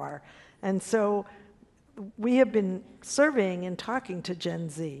we are. And so we have been surveying and talking to Gen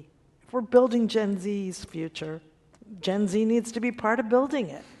Z. If we're building Gen Z's future, Gen Z needs to be part of building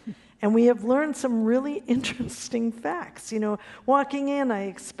it. And we have learned some really interesting facts. You know, walking in, I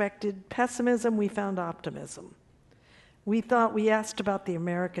expected pessimism. We found optimism. We asked about the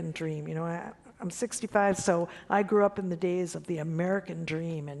American dream. You know, I'm 65, so I grew up in the days of the American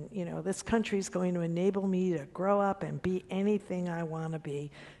dream. And, you know, this country's going to enable me to grow up and be anything I want to be,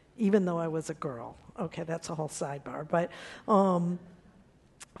 even though I was a girl. Okay, that's a whole sidebar. But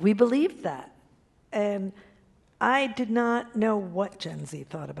we believed that. And I did not know what Gen Z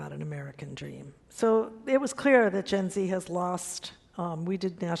thought about an American dream. So it was clear that Gen Z has lost. We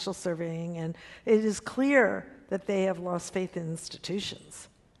did national surveying, and it is clear that they have lost faith in institutions.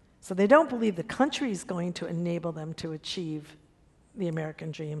 So they don't believe the country is going to enable them to achieve the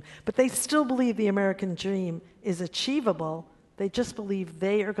American dream, but they still believe the American dream is achievable. They just believe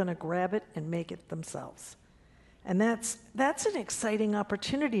they are going to grab it and make it themselves. And that's an exciting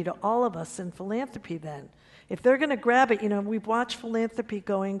opportunity to all of us in philanthropy then. If they're going to grab it, you know, we've watched philanthropy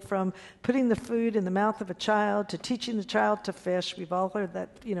going from putting the food in the mouth of a child to teaching the child to fish. We've all heard that,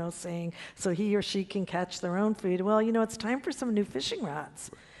 you know, saying, so he or she can catch their own food. Well, you know, it's time for some new fishing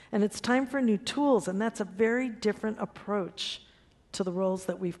rods. And it's time for new tools. And that's a very different approach to the roles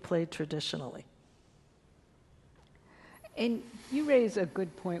that we've played traditionally. And you raise a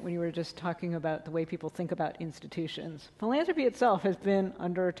good point when you were just talking about the way people think about institutions. Philanthropy itself has been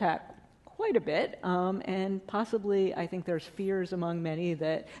under attack quite a bit, and possibly I think there's fears among many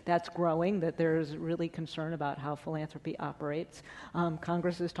that that's growing, that there's really concern about how philanthropy operates.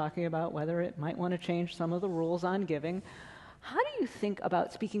 Congress is talking about whether it might want to change some of the rules on giving. How do you think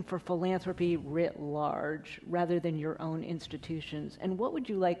about speaking for philanthropy writ large rather than your own institutions? And what would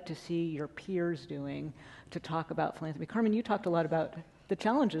you like to see your peers doing to talk about philanthropy? Carmen, you talked a lot about the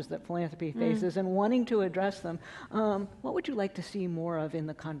challenges that philanthropy faces and wanting to address them. What would you like to see more of in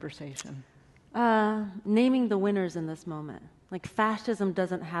the conversation? Naming the winners in this moment. Like, fascism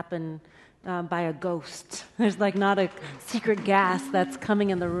doesn't happen by a ghost. There's like not a secret gas that's coming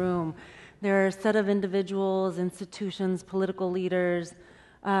in the room. There are a set of individuals, institutions, political leaders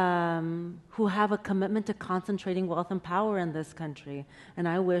who have a commitment to concentrating wealth and power in this country. And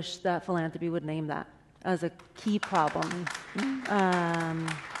I wish that philanthropy would name that as a key problem.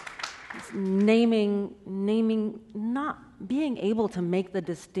 Naming, not being able to make the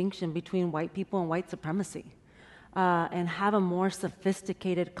distinction between white people and white supremacy, and have a more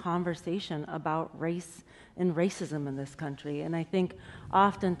sophisticated conversation about race and racism in this country. And I think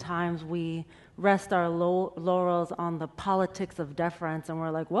oftentimes we rest our laurels on the politics of deference, and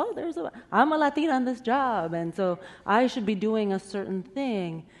we're like, well, I'm a Latina on this job, and so I should be doing a certain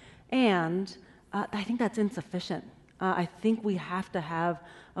thing. And I think that's insufficient. I think we have to have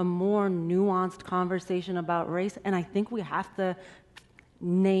a more nuanced conversation about race, and I think we have to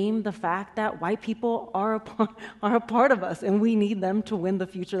name the fact that white people are a part of us, and we need them to win the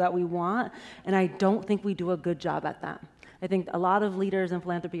future that we want. And I don't think we do a good job at that. I think a lot of leaders in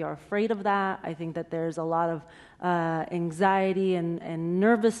philanthropy are afraid of that. I think that there's a lot of anxiety and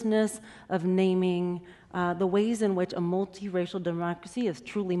nervousness of naming the ways in which a multiracial democracy is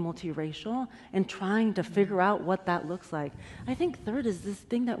truly multiracial and trying to figure out what that looks like. I think third is this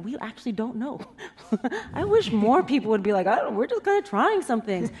thing that we actually don't know. I wish more people would be like, I don't know, we're just kind of trying some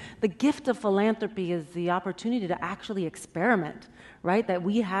things. The gift of philanthropy is the opportunity to actually experiment, right? That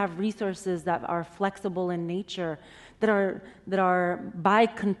we have resources that are flexible in nature, that are by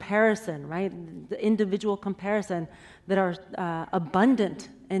comparison, right? The individual comparison, that are abundant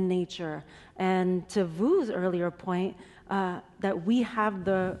in nature. And to Vu's earlier point, that we have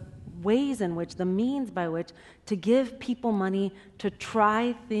the ways in which, the means by which, to give people money to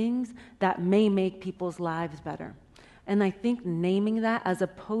try things that may make people's lives better. And I think naming that, as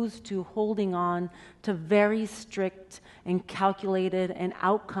opposed to holding on to very strict and calculated and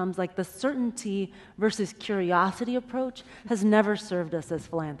outcomes, like the certainty versus curiosity approach, has never served us as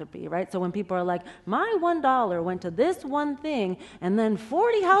philanthropy, right? So when people are like, my $1 went to this one thing, and then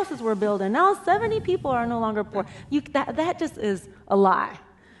 40 houses were built, and now 70 people are no longer poor, that just is a lie.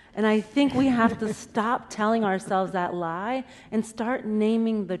 And I think we have to stop telling ourselves that lie and start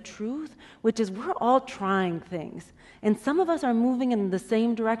naming the truth, which is we're all trying things. And some of us are moving in the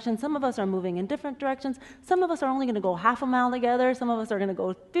same direction. Some of us are moving in different directions. Some of us are only going to go half a mile together. Some of us are going to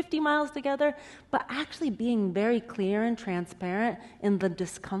go 50 miles together. But actually being very clear and transparent in the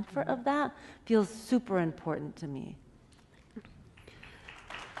discomfort of that feels super important to me.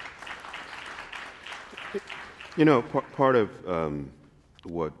 You know, part of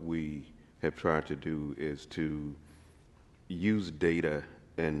what we have tried to do is to use data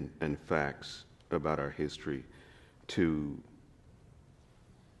and facts about our history to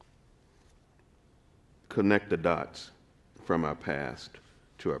connect the dots from our past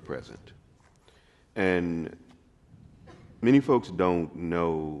to our present. And many folks don't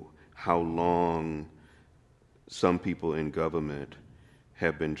know how long some people in government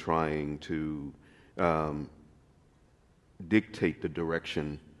have been trying to dictate the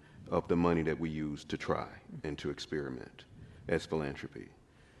direction of the money that we use to try and to experiment as philanthropy.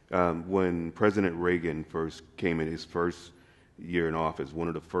 When President Reagan first came in his first year in office, one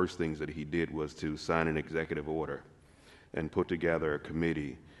of the first things that he did was to sign an executive order and put together a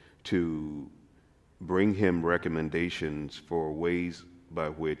committee to bring him recommendations for ways by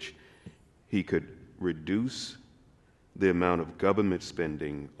which he could reduce the amount of government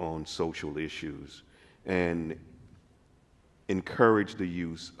spending on social issues and encourage the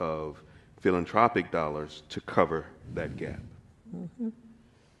use of philanthropic dollars to cover that gap. Mm-hmm.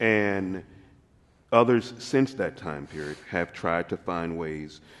 And others since that time period have tried to find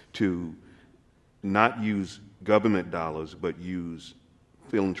ways to not use government dollars, but use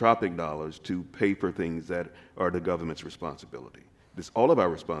philanthropic dollars to pay for things that are the government's responsibility. It's all of our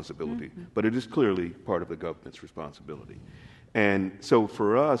responsibility, mm-hmm. but it is clearly part of the government's responsibility. And so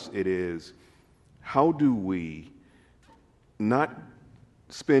for us, it is, how do we not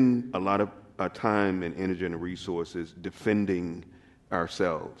spend a lot of our time and energy and resources defending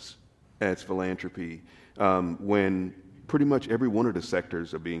ourselves as philanthropy when pretty much every one of the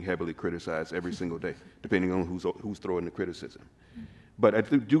sectors are being heavily criticized every single day, depending on who's throwing the criticism. But I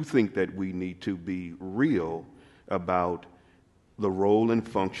do think that we need to be real about the role and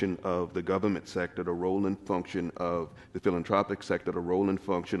function of the government sector, the role and function of the philanthropic sector, the role and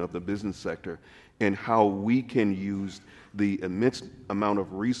function of the business sector, and how we can use the immense amount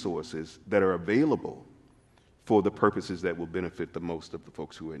of resources that are available for the purposes that will benefit the most of the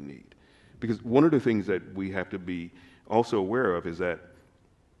folks who are in need. Because one of the things that we have to be also aware of is that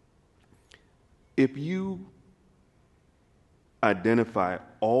if you identify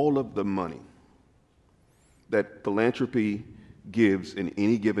all of the money that philanthropy gives in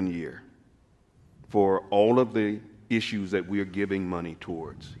any given year for all of the issues that we are giving money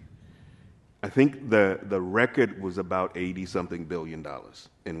towards, I think the record was about $80-something billion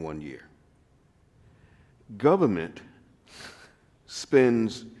in 1 year. Government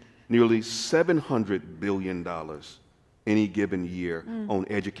spends nearly $700 billion any given year on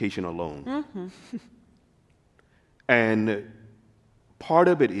education alone. Mm-hmm. And part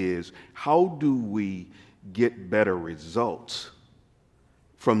of it is, how do we get better results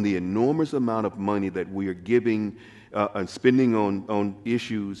from the enormous amount of money that we are giving and spending on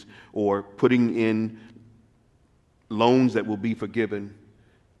issues, or putting in loans that will be forgiven,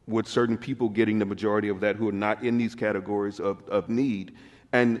 with certain people getting the majority of that who are not in these categories of need,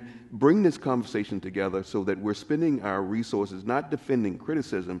 and bring this conversation together so that we're spending our resources not defending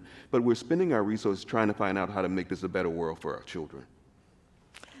criticism, but we're spending our resources trying to find out how to make this a better world for our children.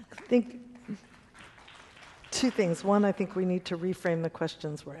 I think Two things. One, I think we need to reframe the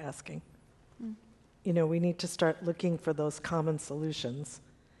questions we're asking. You know, we need to start looking for those common solutions.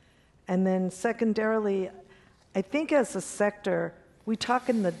 And then secondarily, I think as a sector, we talk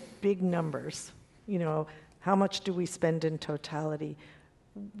in the big numbers. You know, how much do we spend in totality?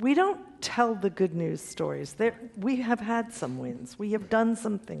 We don't tell the good news stories. We have had some wins. We have done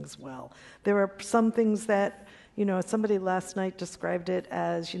some things well. There are some things that, you know, somebody last night described it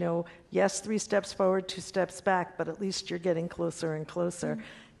as, you know, yes, 3 steps forward, 2 steps back, but at least you're getting closer and closer.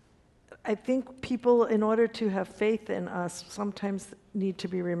 I think people, in order to have faith in us, sometimes need to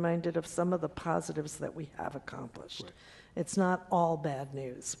be reminded of some of the positives that we have accomplished. Right. It's not all bad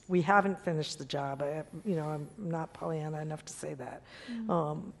news. We haven't finished the job. I'm not Pollyanna enough to say that.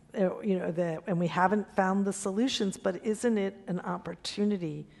 And we haven't found the solutions, but isn't it an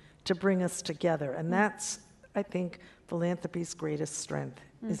opportunity to bring us together? And that's, I think, philanthropy's greatest strength,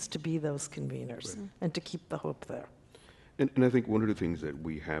 is to be those conveners and to keep the hope there. And I think one of the things that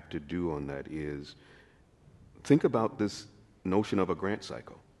we have to do on that is think about this notion of a grant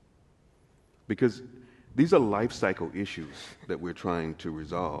cycle. Because these are life cycle issues that we're trying to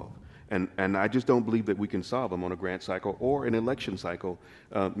resolve. And I just don't believe that we can solve them on a grant cycle or an election cycle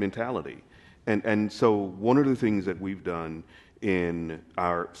mentality. And so one of the things that we've done in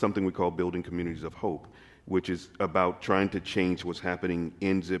our something we call Building Communities of Hope, which is about trying to change what's happening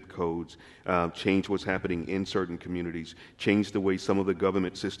in zip codes, change what's happening in certain communities, change the way some of the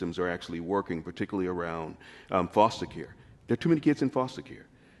government systems are actually working, particularly around foster care. There are too many kids in foster care.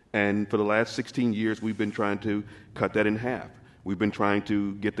 And for the last 16 years, we've been trying to cut that in half. We've been trying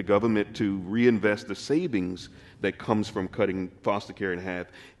to get the government to reinvest the savings that comes from cutting foster care in half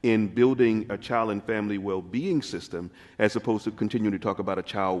in building a child and family well-being system, as opposed to continuing to talk about a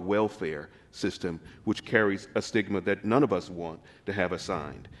child welfare system, which carries a stigma that none of us want to have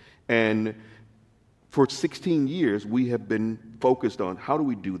assigned. And for 16 years, we have been focused on how do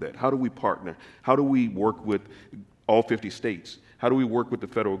we do that? How do we partner? How do we work with all 50 states? How do we work with the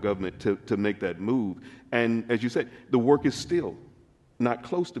federal government to make that move? And as you said, the work is still not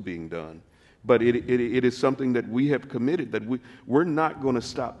close to being done. But it is something that we have committed, that we're not going to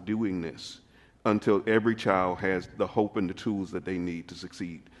stop doing this until every child has the hope and the tools that they need to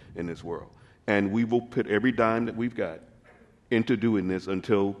succeed in this world. And we will put every dime that we've got into doing this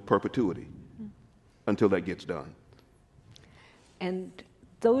until perpetuity, until that gets done. And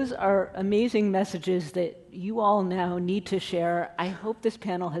those are amazing messages that you all now need to share. I hope this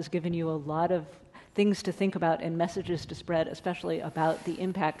panel has given you a lot of things to think about and messages to spread, especially about the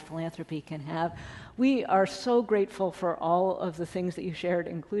impact philanthropy can have. We are so grateful for all of the things that you shared,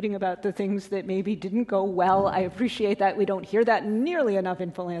 including about the things that maybe didn't go well. I appreciate that. We don't hear that nearly enough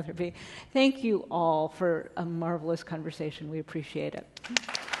in philanthropy. Thank you all for a marvelous conversation. We appreciate it.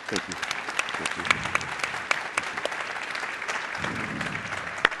 Thank you. Thank you.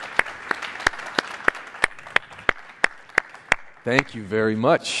 Thank you very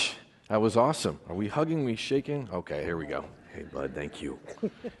much. That was awesome. Are we hugging? Are we shaking? Okay, here we go. Hey, bud, thank you.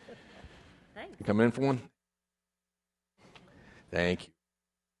 Thanks. You coming in for one? Thank you.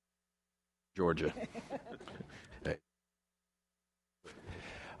 Georgia. Hey.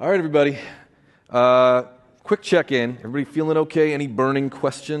 All right, everybody. Quick check-in. Everybody feeling okay? Any burning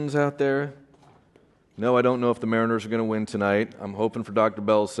questions out there? No, I don't know if the Mariners are going to win tonight. I'm hoping for Dr.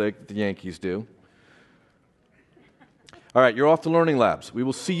 Bell's sake that the Yankees do. All right, you're off to Learning Labs. We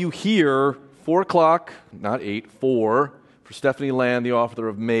will see you here, 4 o'clock, not 8, 4, for Stephanie Land, the author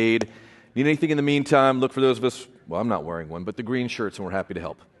of Made. Need anything in the meantime, look for those of us, well, I'm not wearing one, but the green shirts, and we're happy to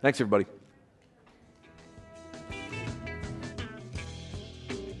help. Thanks, everybody.